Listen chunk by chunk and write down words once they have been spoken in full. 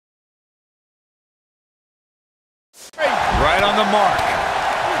Right on the mark.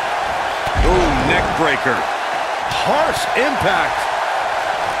 Ooh, neck breaker. Harsh impact.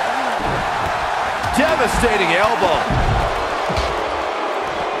 Devastating elbow.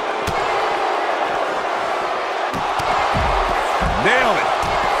 Nailed it.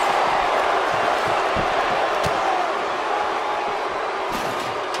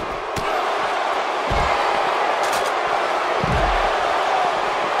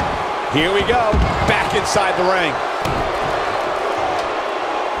 Here we go. Back inside the ring.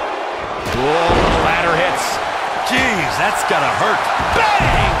 Whoa, the ladder hits. Jeez, that's gotta hurt.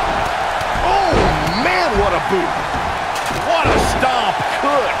 Bang! Oh, man, what a boot. What a stomp.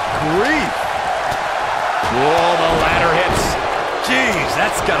 Good grief. Whoa, the ladder hits. Jeez,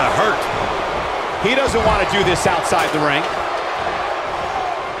 that's gotta hurt. He doesn't want to do this outside the ring.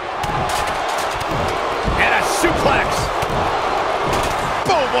 And a suplex.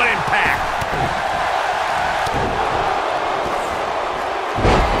 Boom, what impact.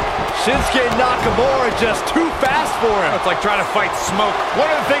 Shinsuke Nakamura just too fast for him. It's like trying to fight smoke.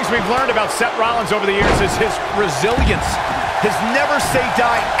 One of the things we've learned about Seth Rollins over the years is his resilience, his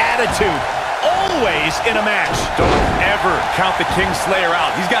never-say-die attitude, always in a match. Don't ever count the Kingslayer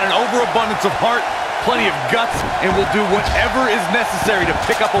out. He's got an overabundance of heart, plenty of guts, and will do whatever is necessary to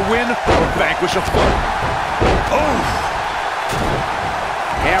pick up a win or vanquish a foe. Oh!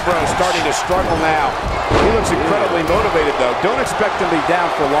 Ambrose starting to struggle now. He looks incredibly motivated, though. Don't expect him to be down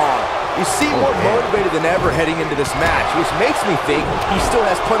for long. You seem more motivated than ever heading into this match, which makes me think he still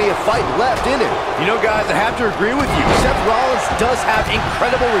has plenty of fight left in him. You know, guys, I have to agree with you. Seth Rollins does have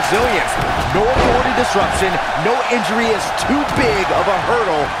incredible resilience. No authority disruption, no injury is too big of a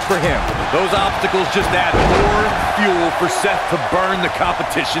hurdle for him. Those obstacles just add more fuel for Seth to burn the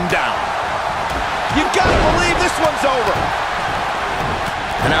competition down. You've got to believe this one's over.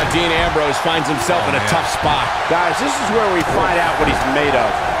 And now Dean Ambrose finds himself in a tough spot. Guys, this is where we find out what he's made of.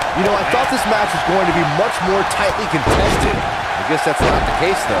 You know, I thought this match was going to be much more tightly contested. I guess that's not the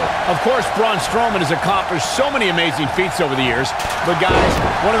case, though. Of course, Braun Strowman has accomplished so many amazing feats over the years. But, guys,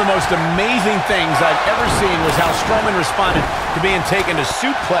 one of the most amazing things I've ever seen was how Strowman responded to being taken to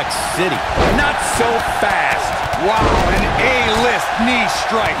Suplex City. Not so fast. Wow, an A-list knee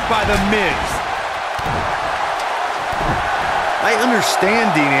strike by The Miz. I understand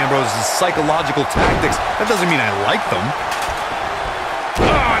Dean Ambrose's psychological tactics. That doesn't mean I like them. Oh,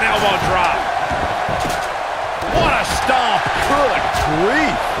 an elbow drop. What a stomp. Good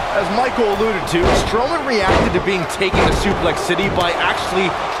grief. As Michael alluded to, Strowman reacted to being taken to Suplex City by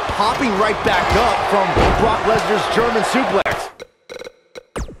actually popping right back up from Brock Lesnar's German suplex.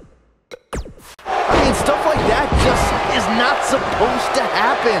 I mean, stuff like that just is not supposed to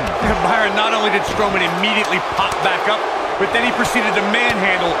happen. And Byron, not only did Strowman immediately pop back up, but then he proceeded to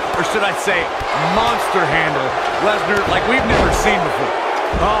manhandle, or should I say, monster handle, Lesnar like we've never seen before.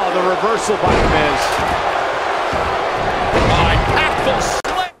 Oh, the reversal by The Miz. Oh, impactful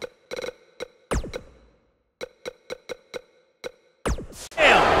slam.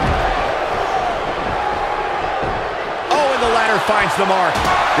 Damn. Oh, and the ladder finds the mark.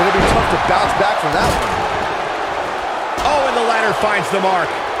 Gonna be tough to bounce back from that one. Oh, and the ladder finds the mark.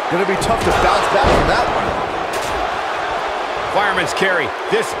 Gonna be tough to bounce back from that one. Fireman's carry.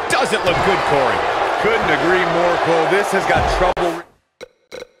 This doesn't look good, Corey. Couldn't agree more, Cole. This has got trouble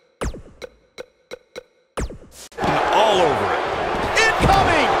all over it.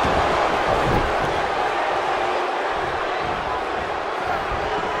 Incoming!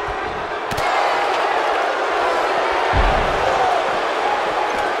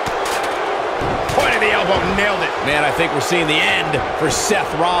 Point of the elbow, nailed it. Man, I think we're seeing the end for Seth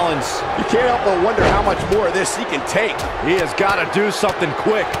Rollins. You can't help but wonder how much more of this he can take. He has got to do something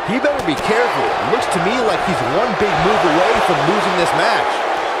quick. He better be careful. It looks to me like he's one big move away from losing this match.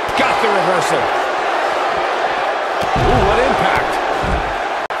 Got the reversal. Ooh, what impact.